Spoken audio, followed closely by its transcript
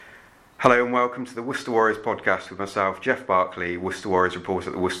Hello and welcome to the Worcester Warriors podcast with myself, Jeff Barclay, Worcester Warriors reporter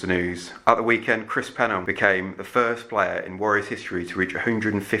at the Worcester News. At the weekend, Chris Pennell became the first player in Warriors history to reach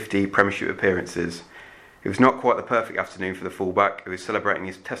 150 Premiership appearances. It was not quite the perfect afternoon for the fullback, who was celebrating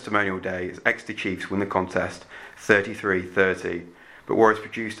his testimonial day as Exeter Chiefs win the contest 33-30. But Warriors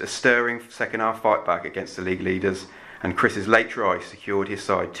produced a stirring second half fight back against the league leaders, and Chris's late try secured his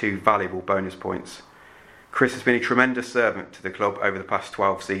side 2 valuable bonus points. Chris has been a tremendous servant to the club over the past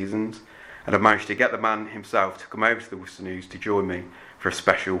 12 seasons, and I've managed to get the man himself to come over to the Worcester News to join me for a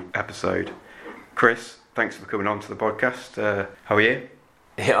special episode. Chris, thanks for coming on to the podcast. How are you?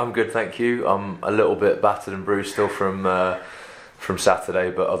 Yeah, I'm good, thank you. I'm a little bit battered and bruised still from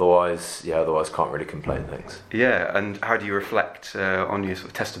Saturday, but otherwise can't really complain, thanks. Yeah, and how do you reflect on your sort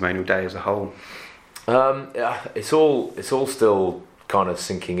of testimonial day as a whole? Yeah, it's all still kind of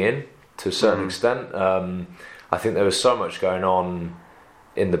sinking in to a certain extent. I think there was so much going on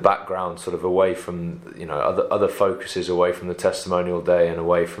in the background, sort of away from other focuses, away from the testimonial day and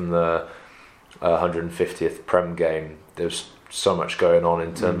away from the 150th Prem game. There's so much going on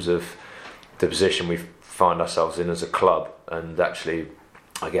in terms of the position we find ourselves in as a club, and actually,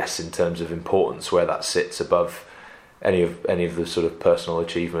 I guess in terms of importance, where that sits above any of the sort of personal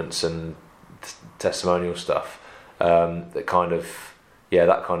achievements and testimonial stuff. That kind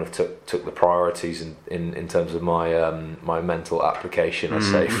of took the priorities in terms of my mental application, I'd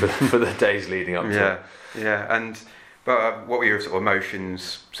say, for the days leading up to it. Yeah. But what were your sort of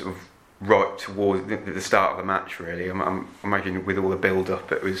emotions sort of right towards the start of the match? Really, I'm imagining with all the build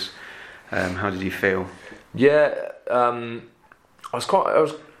up, it was. How did you feel? Yeah, I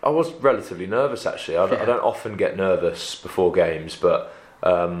was relatively nervous actually. I don't often get nervous before games, but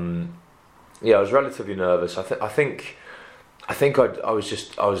I was relatively nervous. I think I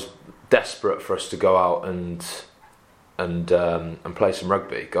was desperate for us to go out and play some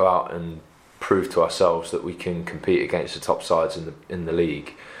rugby, go out and prove to ourselves that we can compete against the top sides in the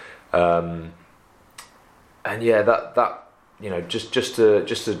league, and yeah, that just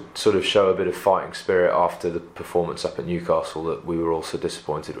to sort of show a bit of fighting spirit after the performance up at Newcastle that we were also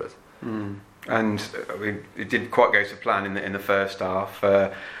disappointed with. And it didn't quite go to plan in the first half.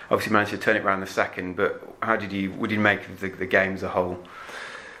 Obviously managed to turn it around the second, but what did you make of the game as a whole?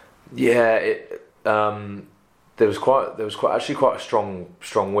 Yeah, there was quite a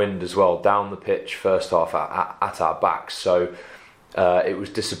strong wind as well down the pitch first half at our backs. So it was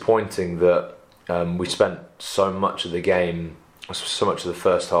disappointing that we spent so much of the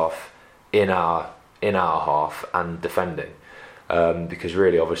first half in our half and defending. Because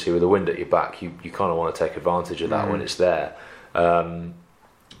really, obviously, with the wind at your back, you kind of want to take advantage of that when it's there.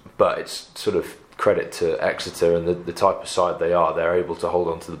 But it's sort of credit to Exeter and the type of side they are. They're able to hold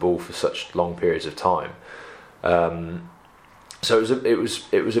on to the ball for such long periods of time. So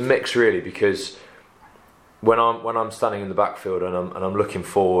it was a mix really, because when I'm standing in the backfield and I'm looking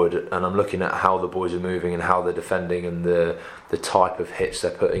forward and I'm looking at how the boys are moving and how they're defending and the type of hits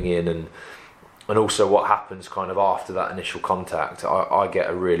they're putting in and also what happens kind of after that initial contact, I get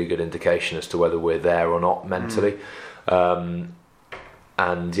a really good indication as to whether we're there or not mentally.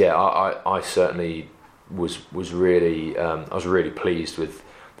 And yeah, I certainly was really I was really pleased with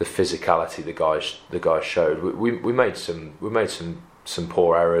the physicality the guys showed. We made some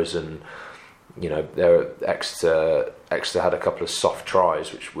poor errors, and Exeter had a couple of soft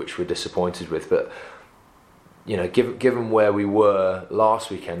tries which we're disappointed with, but given where we were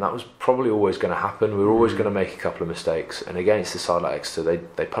last weekend, that was probably always going to happen. We were always going to make a couple of mistakes, and against a side like Exeter,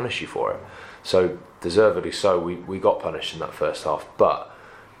 they punish you for it. So deservedly so, we got punished in that first half. But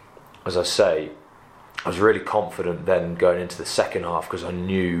as I say, I was really confident then going into the second half, because I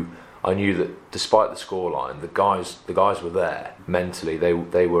knew that despite the scoreline, the guys were there mentally.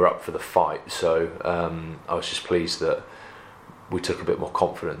 They were up for the fight. So I was just pleased that we took a bit more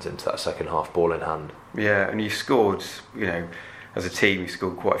confidence into that second half, ball in hand. Yeah, and you scored, as a team, you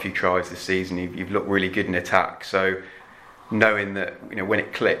scored quite a few tries this season. You've looked really good in attack. So knowing that, when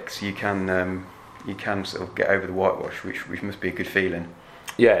it clicks, you can sort of get over the whitewash, which must be a good feeling.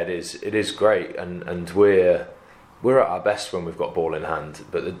 Yeah, it is. It is great, and we're at our best when we've got ball in hand.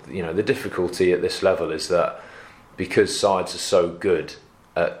 But the difficulty at this level is that because sides are so good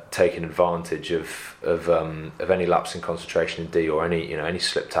at taking advantage of any lapse in concentration in D or any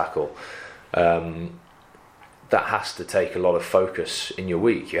slip tackle, that has to take a lot of focus in your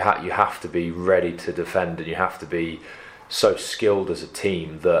week. You have to be ready to defend, and you have to be so skilled as a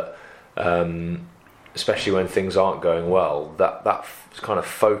team that, especially when things aren't going well, that kind of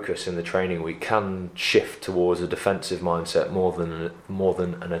focus in the training week can shift towards a defensive mindset more than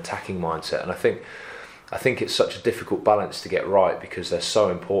an attacking mindset. And I think I think it's such a difficult balance to get right because they're so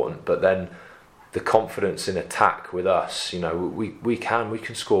important. But then the confidence in attack with us, we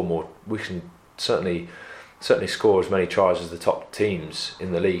can score more. We can certainly score as many tries as the top teams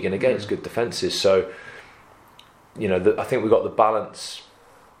in the league and against good defences. So, I think we got the balance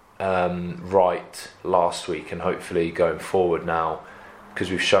right last week, and hopefully going forward now, because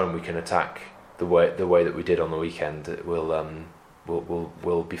we've shown we can attack the way that we did on the weekend,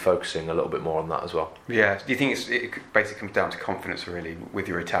 we'll be focusing a little bit more on that as well. Yeah. Do you think it basically comes down to confidence really with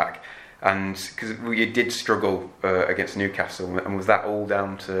your attack? And because you did struggle against Newcastle, and was that all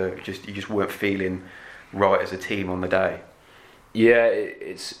down to you just weren't feeling right as a team on the day? Yeah,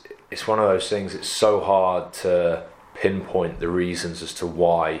 it's one of those things. It's so hard to pinpoint the reasons as to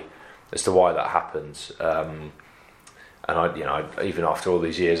why that happens. And I even after all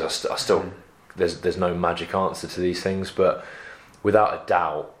these years, I still there's no magic answer to these things, but without a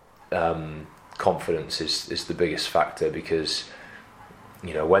doubt, confidence is the biggest factor, because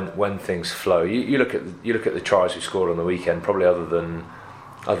when things flow, you look at the tries we scored on the weekend, probably other than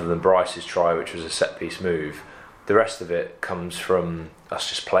Bryce's try, which was a set piece move, the rest of it comes from us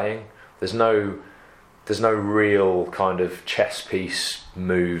just playing. There's no real kind of chess piece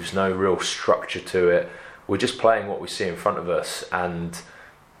moves, no real structure to it. We're just playing what we see in front of us, and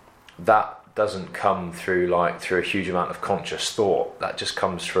that doesn't come through a huge amount of conscious thought. That just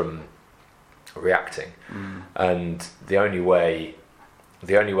comes from reacting. And the only way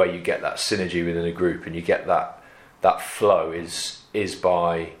you get that synergy within a group and you get that flow is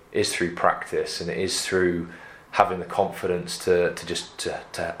through practice, and it is through having the confidence to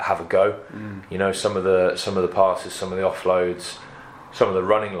have a go. Some of the passes, some of the offloads, some of the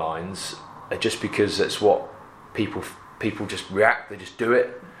running lines are just because it's what people just react. They just do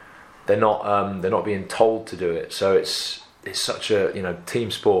it. They're not being told to do it. So it's such a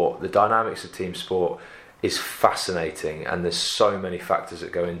team sport. The dynamics of team sport is fascinating, and there's so many factors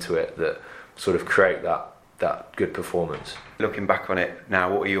that go into it that sort of create that good performance. Looking back on it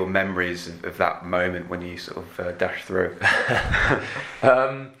now, what are your memories of that moment when you sort of dashed through?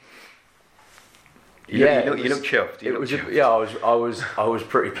 You look chuffed. I was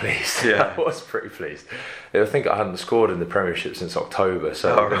pretty pleased. Yeah. I was pretty pleased. I think I hadn't scored in the Premiership since October,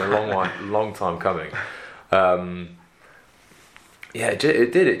 so it's been a long time coming. It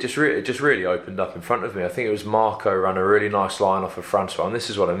did. It just really opened up in front of me. I think it was Marco ran a really nice line off of Francois, and this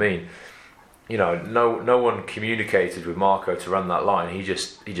is what I mean. No one communicated with Marco to run that line. He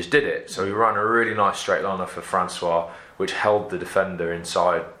just did it. So he ran a really nice straight line off of Francois, which held the defender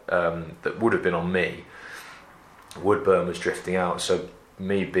inside. That would have been on me. Woodburn was drifting out, so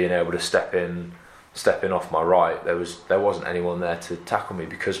me being able to step in off my right, there wasn't anyone there to tackle me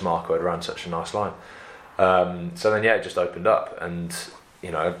because Marco had ran such a nice line. So then it just opened up, and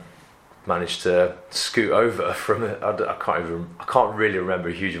managed to scoot over from it. I can't really remember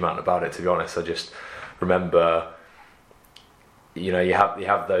a huge amount about it, to be honest. I just remember, you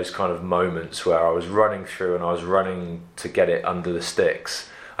have those kind of moments where I was running through and I was running to get it under the sticks,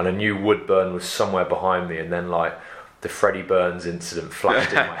 and I knew Woodburn was somewhere behind me, and then the Freddie Burns incident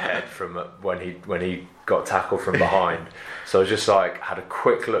flashed in my head from when he got tackled from behind. So I was just had a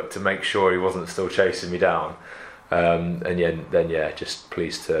quick look to make sure he wasn't still chasing me down. Just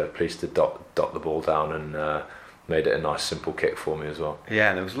pleased to dot the ball down, and made it a nice simple kick for me as well. Yeah,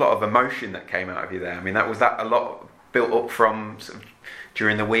 and there was a lot of emotion that came out of you there. I mean, was that a lot built up from sort of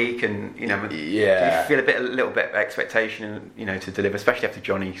during the week, and did you feel a little bit of expectation, to deliver, especially after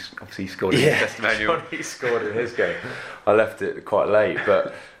Johnny obviously scored in his testimonial. Johnny scored in his game. I left it quite late,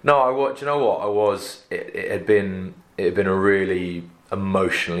 but no, do you know what? It had been a really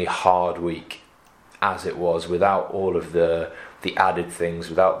emotionally hard week, as it was, without all of the added things,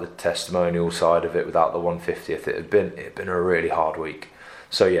 without the testimonial side of it, without the 150th. It had been a really hard week.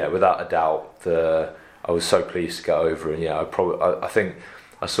 So without a doubt, I was so pleased to get over, and I think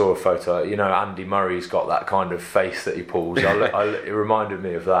I saw a photo. Andy Murray's got that kind of face that he pulls. It reminded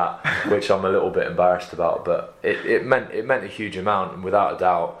me of that, which I'm a little bit embarrassed about, but it meant a huge amount, and without a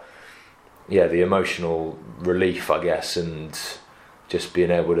doubt, the emotional relief, I guess, and just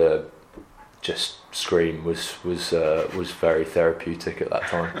being able to just scream was very therapeutic at that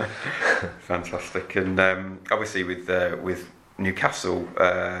time. Fantastic. And obviously with Newcastle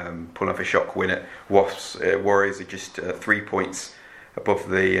pulling off a shock win at Wasps, Warriors are just 3 points above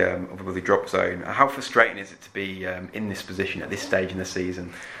the drop zone. How frustrating is it to be in this position at this stage in the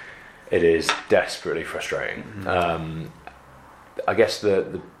season? It is desperately frustrating. Mm-hmm. I guess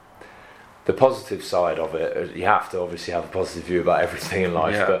the positive side of it, you have to obviously have a positive view about everything in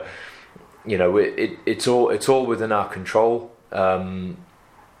life, but it's all within our control.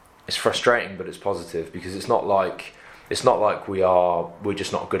 it's frustrating, but it's positive because it's not like we're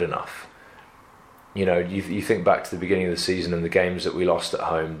just not good enough. You know, you think back to the beginning of the season and the games that we lost at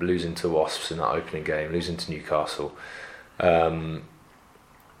home, losing to Wasps in that opening game, losing to Newcastle, a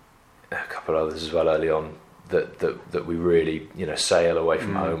couple of others as well early on that we really, you know, sail away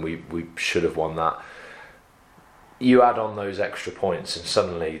from home. We should have won that. You add on those extra points, and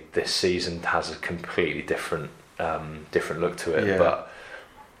suddenly this season has a completely different look to it. Yeah. But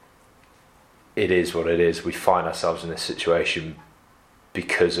it is what it is. We find ourselves in this situation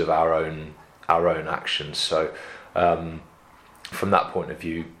because of our own actions. So from that point of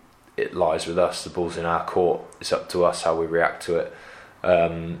view, it lies with us. The ball's in our court. It's up to us how we react to it.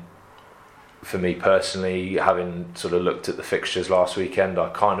 For me personally, having sort of looked at the fixtures last weekend, I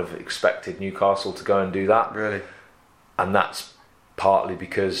kind of expected Newcastle to go and do that. Really? And that's partly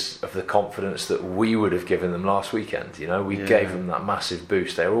because of the confidence that we would have given them last weekend. You know, we gave them that massive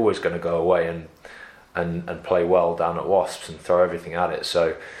boost. They're always going to go away and play well down at Wasps and throw everything at it.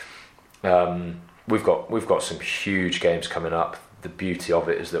 So we've got some huge games coming up. The beauty of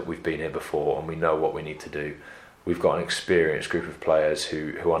it is that we've been here before and we know what we need to do. We've got an experienced group of players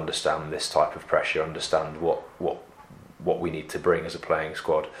who understand this type of pressure, understand what we need to bring as a playing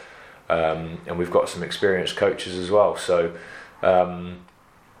squad, and we've got some experienced coaches as well. So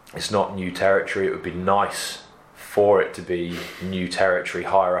it's not new territory. It would be nice for it to be new territory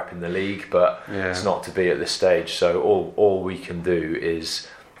higher up in the league, but it's not to be at this stage. So all we can do is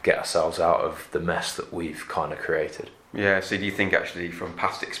get ourselves out of the mess that we've kind of created. Yeah. So do you think actually from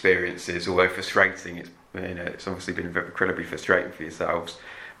past experiences, although frustrating, it's obviously been incredibly frustrating for yourselves,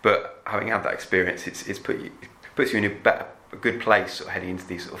 but having had that experience, it puts you in a good place sort of heading into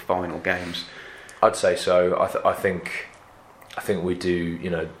these sort of final games? I'd say so. I think we do. You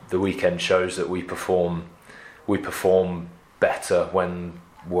know, the weekend shows that we perform better when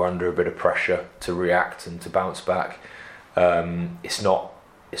we're under a bit of pressure to react and to bounce back. It's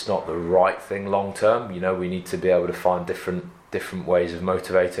not the right thing long term. You know, we need to be able to find different ways of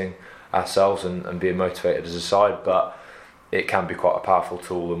motivating ourselves and being motivated as a side, but it can be quite a powerful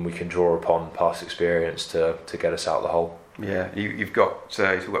tool, and we can draw upon past experience to get us out of the hole. Yeah, you've got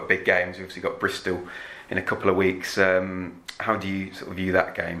big games. You've obviously got Bristol in a couple of weeks. How do you sort of view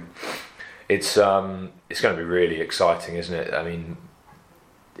that game? It's going to be really exciting, isn't it? I mean,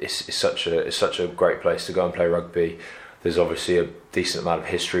 it's such a great place to go and play rugby. There's obviously a decent amount of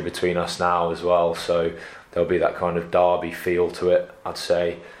history between us now as well, so there'll be that kind of derby feel to it, I'd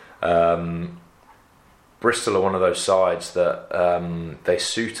say. Bristol are one of those sides that they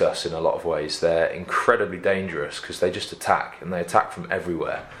suit us in a lot of ways. They're incredibly dangerous because they just attack, and they attack from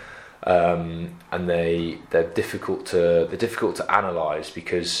everywhere. And they're difficult to analyse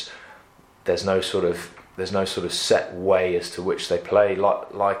because there's no sort of set way as to which they play.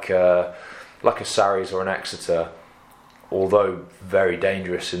 Like a Sarries or an Exeter, although very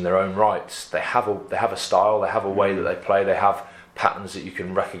dangerous in their own rights, they have a style, they have a way that they play, they have patterns that you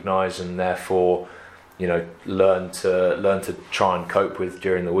can recognise, and therefore, you know, learn to try and cope with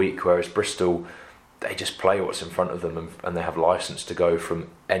during the week. Whereas Bristol, they just play what's in front of them, and they have licence to go from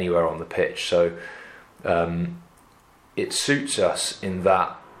anywhere on the pitch. So it suits us in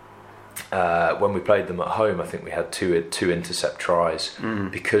that when we played them at home, I think we had two intercept tries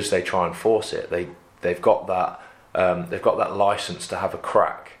because they try and force it. They've got that licence to have a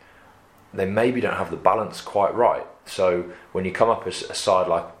crack. They maybe don't have the balance quite right. So when you come up as a side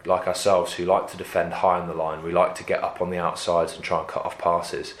like ourselves, who like to defend high on the line, we like to get up on the outsides and try and cut off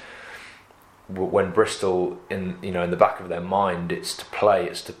passes. When Bristol, in the back of their mind, it's to play,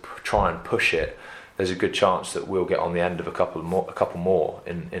 it's to try and push it. There's a good chance that we'll get on the end of a couple more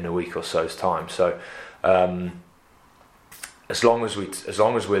in a week or so's time. So as long as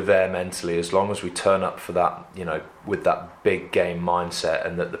we're there mentally, as long as we turn up for that, you know, with that big game mindset,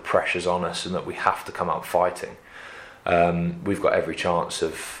 and that the pressure's on us, and that we have to come out fighting, we've got every chance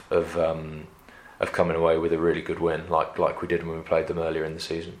of coming away with a really good win, like we did when we played them earlier in the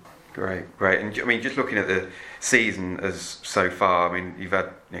season. Great. And I mean, just looking at the season as so far, I mean, you've had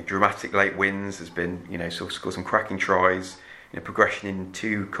dramatic late wins. There's been scored some cracking tries. Progression in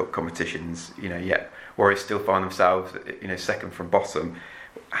 2 cup competitions. Yet Warriors still find themselves second from bottom.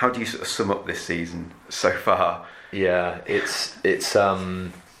 How do you sort of sum up this season so far? Yeah, it's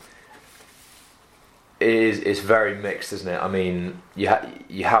very mixed, isn't it? I mean, you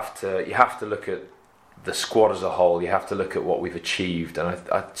have to look at the squad as a whole. You have to look at what we've achieved, and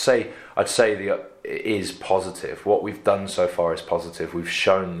I'd say it is positive. What we've done so far is positive. We've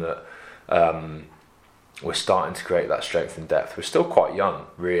shown that we're starting to create that strength and depth. We're still quite young,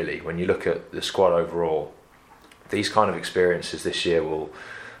 really. When you look at the squad overall, these kind of experiences this year will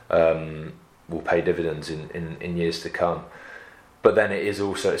will pay dividends in years to come. But then it's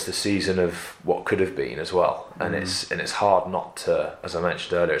the season of what could have been as well, and it's hard not to, as I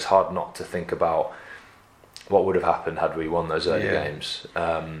mentioned earlier, it's hard not to think about what would have happened had we won those early games.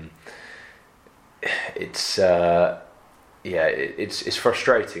 It's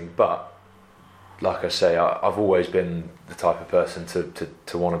frustrating, but like I say, I've always been the type of person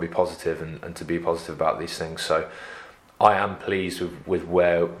to want to be positive and to be positive about these things. So I am pleased with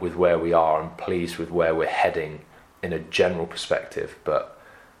where we are. I'm pleased with where we're heading in a general perspective, but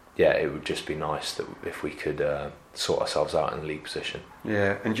yeah, it would just be nice that if we could sort ourselves out in the league position.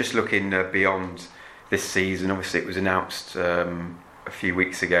 Yeah, and just looking beyond this season, obviously it was announced a few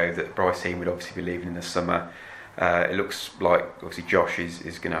weeks ago that Bryce Heem would obviously be leaving in the summer. It looks like obviously Josh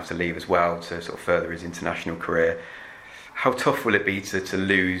is going to have to leave as well to sort of further his international career. How tough will it be to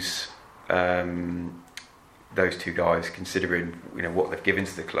lose those two guys, considering what they've given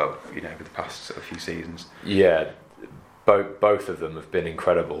to the club over the past sort of few seasons? Yeah, both of them have been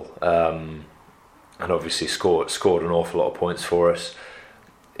incredible, and obviously scored an awful lot of points for us.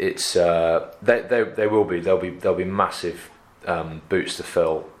 It's there'll be massive boots to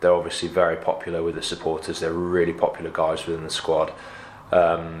fill. They're obviously very popular with the supporters. They're really popular guys within the squad,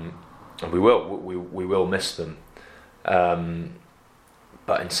 and we will miss them.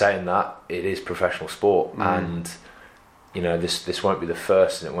 But in saying that, it is professional sport, and this won't be the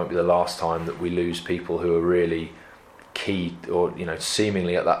first and it won't be the last time that we lose people who are really key, or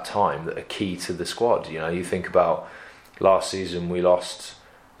seemingly at that time that are key to the squad. You think about last season, we lost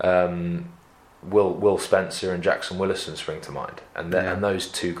Will Spencer and Jackson Willison spring to mind, and those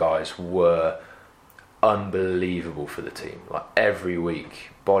two guys were unbelievable for the team. Like every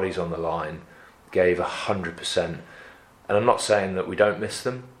week, bodies on the line, gave 100%. And I'm not saying that we don't miss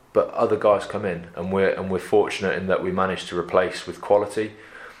them, but other guys come in, and we're fortunate in that we managed to replace with quality.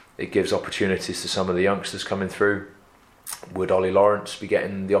 It gives opportunities to some of the youngsters coming through. Would Ollie Lawrence be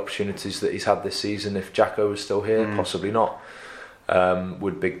getting the opportunities that he's had this season if Jacko was still here? Possibly not.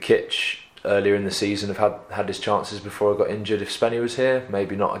 Would Big Kitch earlier in the season have had his chances before I got injured if Spenny was here?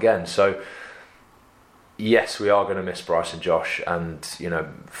 Maybe not again. So yes, we are going to miss Bryce and Josh, and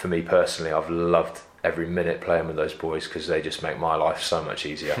for me personally, I've loved every minute playing with those boys because they just make my life so much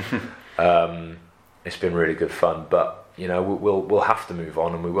easier. It's been really good fun, but we'll have to move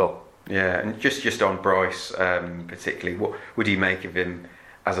on, and we will. Yeah, and just on Bryce particularly, what would you make of him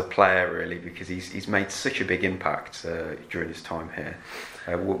as a player, really? Because he's made such a big impact during his time here.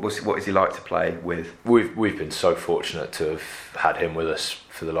 What is he like to play with? We've been so fortunate to have had him with us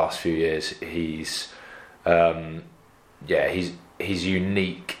for the last few years. He's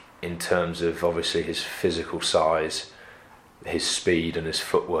unique in terms of obviously his physical size, his speed and his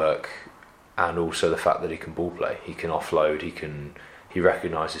footwork, and also the fact that he can ball play. He can offload, he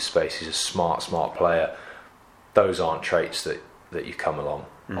recognises space, he's a smart player. Those aren't traits that you come along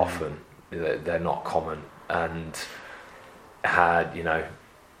often. They're not common. And had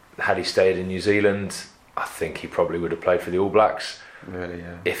he stayed in New Zealand, I think he probably would have played for the All Blacks. Really,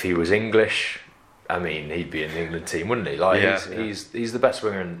 yeah. If he was English, I mean, he'd be in the England team, wouldn't he? He's the best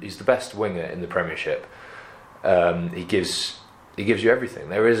winger, and he's the best winger in the Premiership. He gives you everything.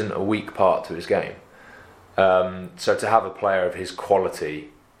 There isn't a weak part to his game. So to have a player of his quality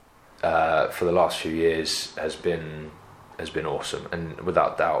for the last few years has been awesome, and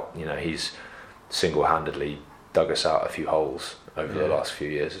without doubt, he's single-handedly dug us out a few holes over the last few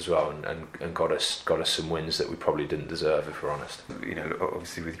years as well, and got us some wins that we probably didn't deserve, if we're honest.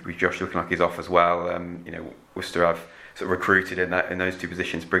 Obviously with Josh looking like he's off as well, Worcester have sort of recruited in those two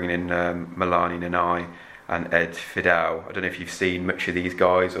positions, bringing in Milani Nanai and Ed Fidel. I don't know if you've seen much of these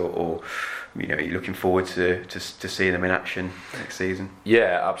guys, or are you looking forward to seeing them in action next season?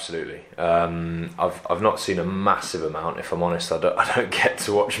 Yeah, absolutely. I've not seen a massive amount, if I'm honest. I don't get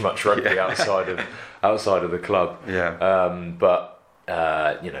to watch much rugby outside of the club. Yeah. But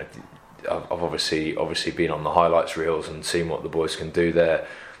I've obviously been on the highlights reels and seen what the boys can do there.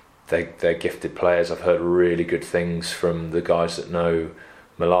 They're gifted players. I've heard really good things from the guys that know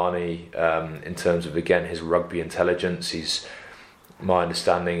Milani in terms of, again, his rugby intelligence. My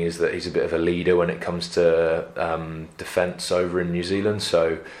understanding is that he's a bit of a leader when it comes to defence over in New Zealand.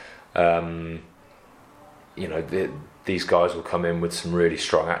 So, these guys will come in with some really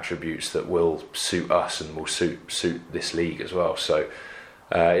strong attributes that will suit us and will suit this league as well. So,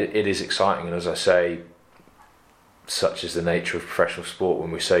 it is exciting. And as I say, such is the nature of professional sport. When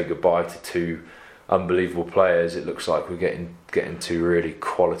we say goodbye to two unbelievable players, it looks like we're getting two really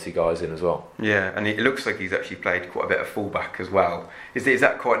quality guys in as well. Yeah, and it looks like he's actually played quite a bit of fullback as well. Is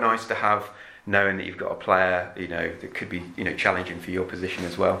that quite nice to have knowing that you've got a player, that could be, challenging for your position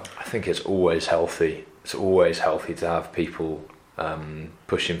as well? I think it's always healthy. It's always healthy to have people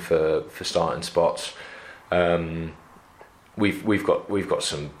pushing for starting spots. We've got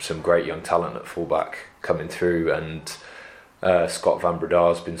some great young talent at fullback coming through, and Scott Van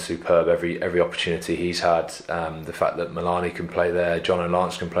Breda's been superb every opportunity he's had. The fact that Milani can play there, John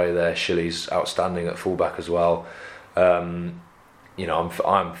O'Lance can play there, Shilly's outstanding at fullback as well. I'm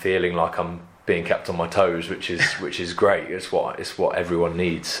feeling like I'm being kept on my toes, which is great. It's what everyone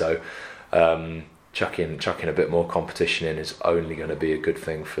needs. So chucking a bit more competition in is only going to be a good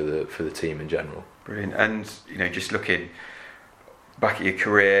thing for the team in general. Brilliant. And just looking back at your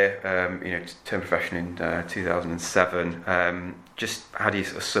career, turned professional in 2007. Just how do you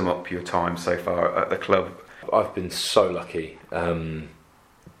sort of sum up your time so far at the club? I've been so lucky. I'm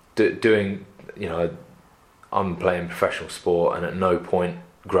playing professional sport, and at no point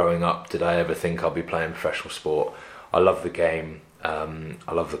growing up did I ever think I'd be playing professional sport. I love the game.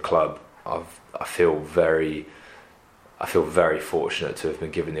 I love the club. I feel very fortunate to have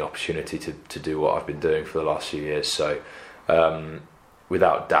been given the opportunity to do what I've been doing for the last few years. So,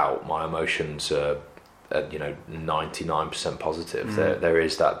 without doubt, my emotions are 99% positive. There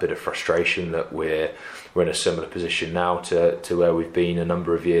is that bit of frustration that we're in a similar position now to where we've been a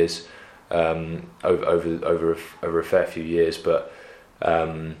number of years, over a fair few years. But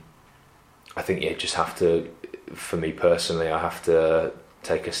I think you just have to, for me personally, I have to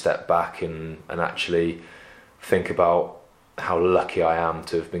take a step back and actually think about how lucky I am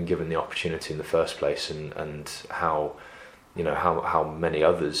to have been given the opportunity in the first place, and how many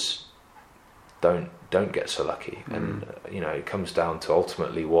others don't get so lucky. And it comes down to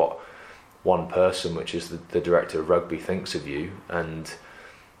ultimately what one person, which is the director of rugby, thinks of you. And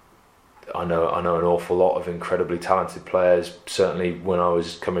I know an awful lot of incredibly talented players, certainly when I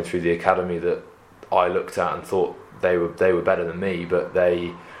was coming through the academy, that I looked at and thought they were better than me, but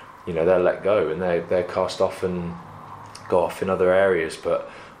they're let go and they're cast off and go off in other areas. But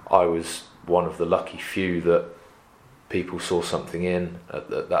I was one of the lucky few that people saw something in at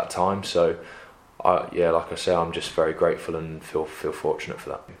that time. So like I say, I'm just very grateful and feel fortunate for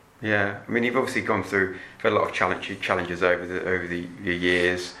that. Yeah, I mean, you've obviously gone through a lot of challenges over the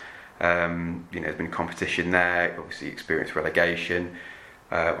years. There's been competition there, obviously experienced relegation.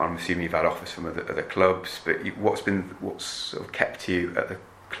 I'm assuming you've had offers from other clubs, but what's sort of kept you at the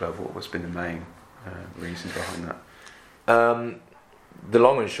club? What's been the main reasons behind that? The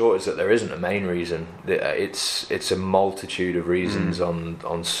long and short is that there isn't a main reason. It's a multitude of reasons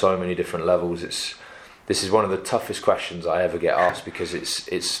on so many different levels. This is one of the toughest questions I ever get asked, because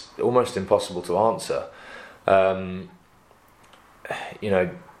it's almost impossible to answer. I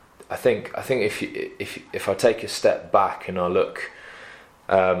think if I take a step back and I look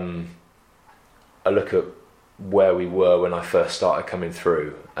at where we were when I first started coming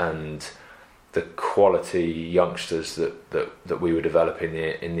through, and the quality youngsters that we were developing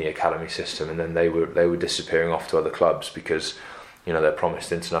in the academy system, and then they were disappearing off to other clubs because they're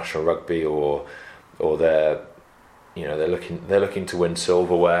promised international rugby, or they're looking to win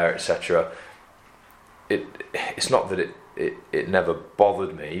silverware, etc. It's not that it never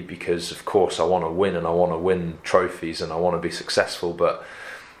bothered me, because of course I want to win, and I want to win trophies, and I want to be successful. But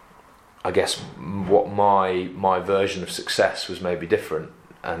I guess what my version of success was maybe different,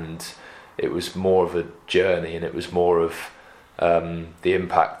 and it was more of a journey, and it was more of the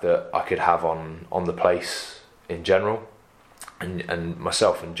impact that I could have on the place in general. And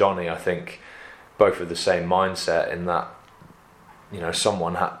myself and Johnny, I think, both with the same mindset, in that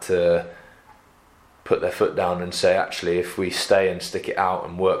someone had to put their foot down and say, actually, if we stay and stick it out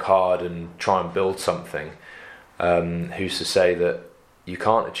and work hard and try and build something, who's to say that you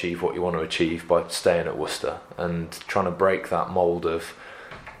can't achieve what you want to achieve by staying at Worcester and trying to break that mould of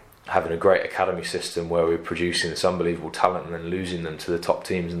having a great academy system where we're producing this unbelievable talent and then losing them to the top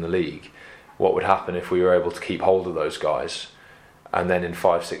teams in the league. What would happen if we were able to keep hold of those guys, and then in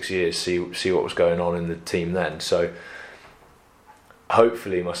 5-6 years see what was going on in the team then? So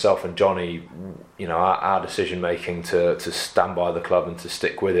hopefully myself and Johnny, our decision making to stand by the club and to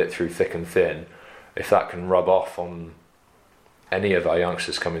stick with it through thick and thin, if that can rub off on any of our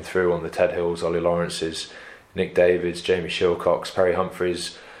youngsters coming through, on the Ted Hills, Ollie Lawrences, Nick Davids, Jamie Shilcox, Perry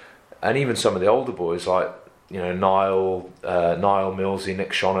Humphreys, and even some of the older boys like Niall Millsy,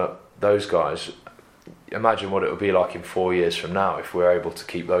 Nick Shonnett, those guys. Imagine what it would be like in 4 years from now if we're able to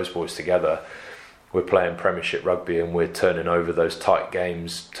keep those boys together. We're playing Premiership rugby and we're turning over those tight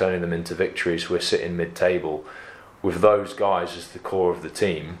games, turning them into victories. We're sitting mid-table with those guys as the core of the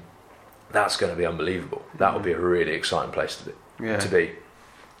team. That's going to be unbelievable. That will be a really exciting place to be.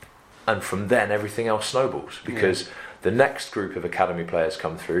 and from then everything else snowballs, because the next group of academy players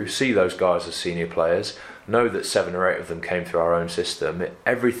come through, see those guys as senior players, know that 7 or 8 of them came through our own system.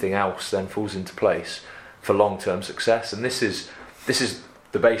 Everything else then falls into place for long-term success, and this is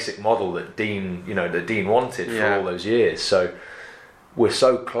the basic model that Dean wanted for all those years. So we're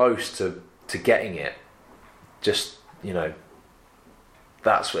so close to getting it. Just,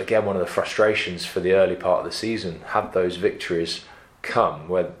 that's again one of the frustrations for the early part of the season. Had those victories come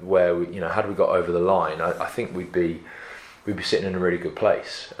where had we got over the line, I think we'd be sitting in a really good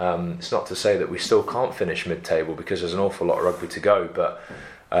place. It's not to say that we still can't finish mid-table, because there's an awful lot of rugby to go, but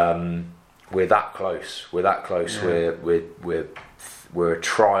we're that close. Yeah. We're a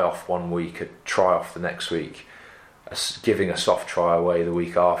try off one week, a try off the next week, giving a soft try away the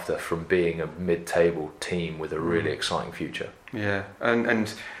week after from being a mid-table team with a really exciting future. Yeah,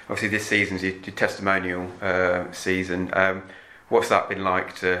 and obviously this season's your testimonial season. What's that been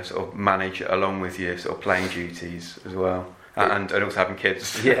like to sort of manage along with your sort of playing duties as well, and also having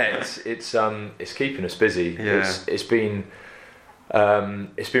kids? Yeah, it's keeping us busy. Yeah. It's been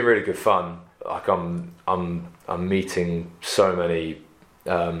really good fun. Like I'm meeting so many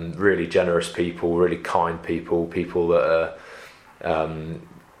really generous people, really kind people that are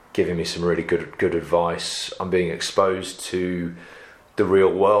giving me some really good advice. I'm being exposed to the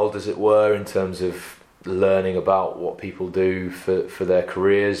real world, as it were, in terms of learning about what people do for their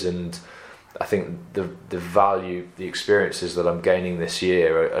careers, and I think the value, the experiences that I'm gaining this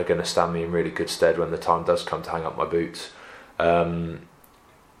year are going to stand me in really good stead when the time does come to hang up my boots.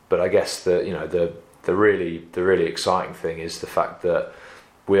 But I guess the really exciting thing is the fact that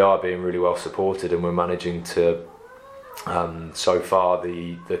we are being really well supported, and we're managing to. So far,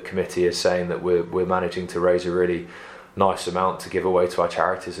 the committee is saying that we're managing to raise a really nice amount to give away to our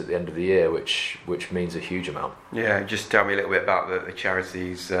charities at the end of the year, which means a huge amount. Yeah, just tell me a little bit about the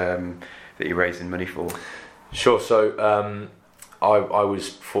charities that you're raising money for. Sure. So I was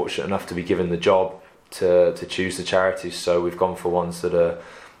fortunate enough to be given the job to choose the charities. So we've gone for ones that are,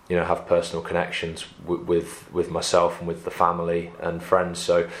 have personal connections with myself and with the family and friends.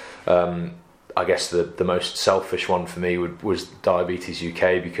 So I guess the most selfish one for me was Diabetes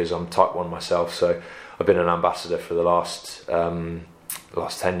UK, because I'm type 1 myself. So I've been an ambassador for the last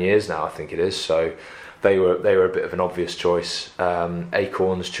 10 years now, I think it is. So they were a bit of an obvious choice.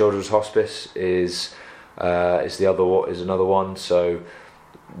 Acorns Children's Hospice is another one. So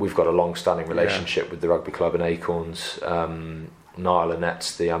we've got a long-standing relationship with the rugby club and Acorns. Niall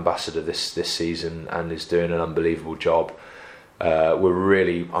Annette's the ambassador this season and is doing an unbelievable job. I'm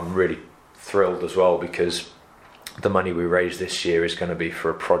really thrilled as well, because the money we raise this year is going to be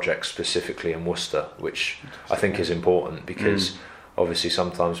for a project specifically in Worcester, which I think is important, because obviously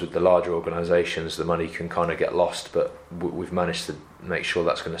sometimes with the larger organisations the money can kind of get lost, but we've managed to make sure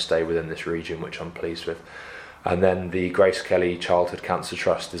that's going to stay within this region, which I'm pleased with. And then the Grace Kelly Childhood Cancer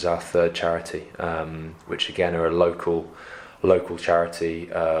Trust is our third charity, which again are a local charity,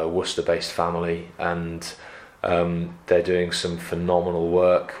 Worcester-based family, and they're doing some phenomenal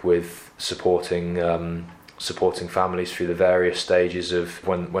work with supporting families through the various stages of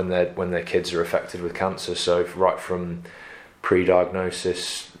when their kids are affected with cancer. So right from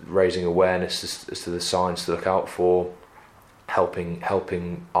pre-diagnosis, raising awareness as to the signs to look out for,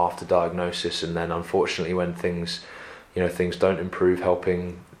 helping after diagnosis, and then unfortunately when things don't improve,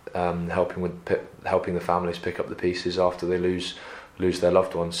 helping the families pick up the pieces after they lose their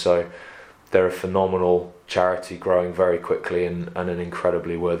loved ones. So they're a phenomenal charity, growing very quickly, and an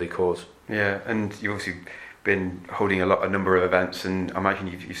incredibly worthy cause. Yeah, and you've obviously been holding a number of events, and I imagine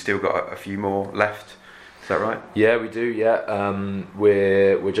you've still got a few more left. Is that right? Yeah, we do. Yeah,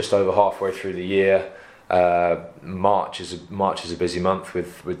 we're just over halfway through the year. March is a busy month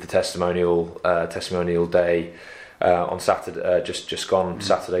with the testimonial day on Saturday, just gone,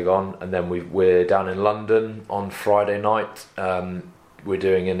 Saturday gone, and then we're down in London on Friday night. We're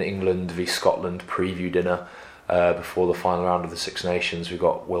doing an England v Scotland preview dinner before the final round of the Six Nations. We've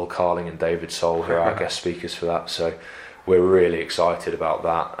got Will Carling and David Soul who are our guest speakers for that, so we're really excited about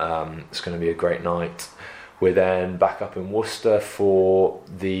that. It's going to be a great night. We're then back up in Worcester for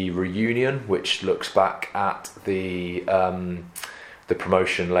the reunion, which looks back at the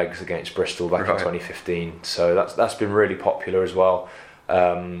promotion legs against Bristol back in 2015. So that's been really popular as well.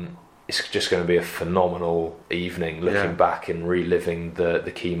 It's just going to be a phenomenal evening, looking back and reliving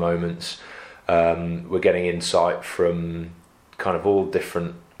the key moments. We're getting insight from kind of all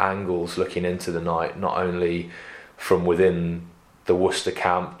different angles looking into the night, not only from within the Worcester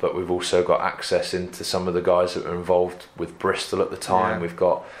camp, but we've also got access into some of the guys that were involved with Bristol at the time. We've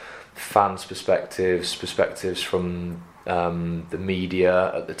got fans' perspectives from the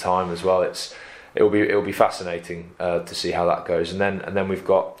media at the time as well. It'll be fascinating to see how that goes, and then we've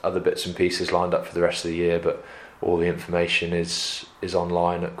got other bits and pieces lined up for the rest of the year, but all the information is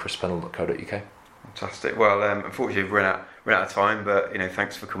online at chrispennell.co.uk. Fantastic. Well, unfortunately we've run out of time, but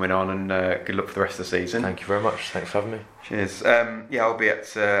thanks for coming on, and good luck for the rest of the season. Thank you very much. Thanks for having me. Cheers. I'll be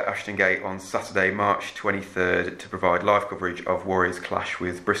at Ashton Gate on Saturday, March 23rd, to provide live coverage of Warriors' clash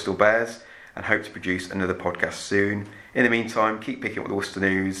with Bristol Bears, and hope to produce another podcast soon. In the meantime, keep picking up the Worcester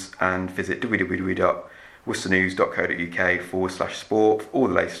News and visit www.worcesternews.co.uk/sport for all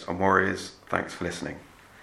the latest on Warriors. Thanks for listening.